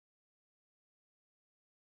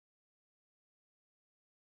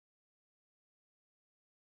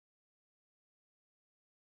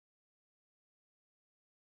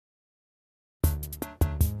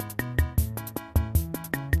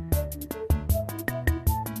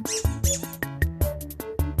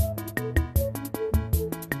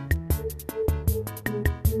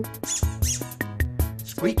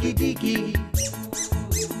Squeaky deaky,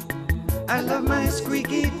 I love my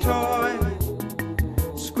squeaky toy.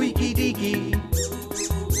 Squeaky deaky,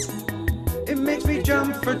 it makes me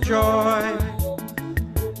jump for joy.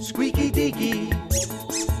 Squeaky deaky,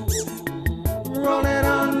 roll it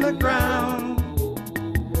on the ground.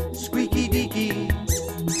 Squeaky deaky,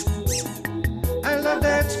 I love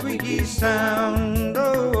that squeaky sound.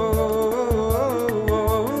 Oh, oh,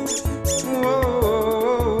 oh,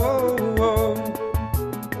 oh, oh.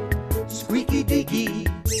 Squeaky deaky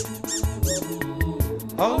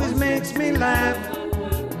always makes me laugh.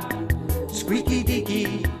 Squeaky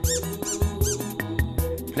deaky,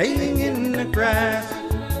 playing in the grass.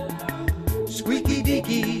 Squeaky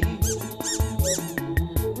deaky,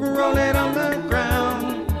 roll it on the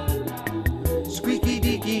ground. Squeaky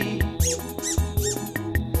deaky,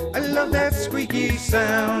 I love that squeaky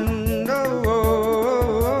sound. Oh,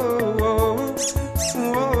 oh, oh, oh,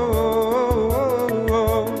 oh, oh,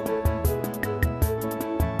 oh.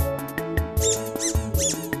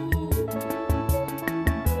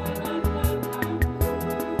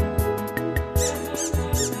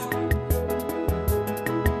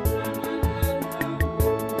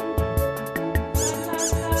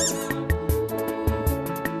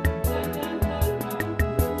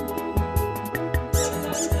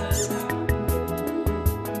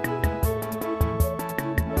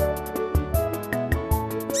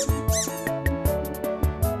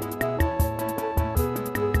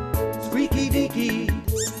 Squeaky deaky,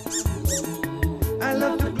 I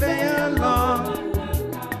love to play along.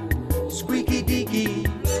 Squeaky deaky,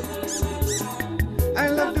 I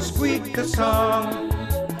love to squeak the song.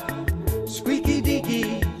 Squeaky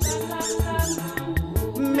deaky,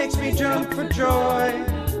 makes me jump for joy.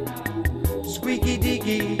 Squeaky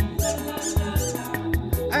deaky,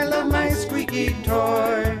 I love my squeaky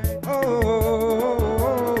toy.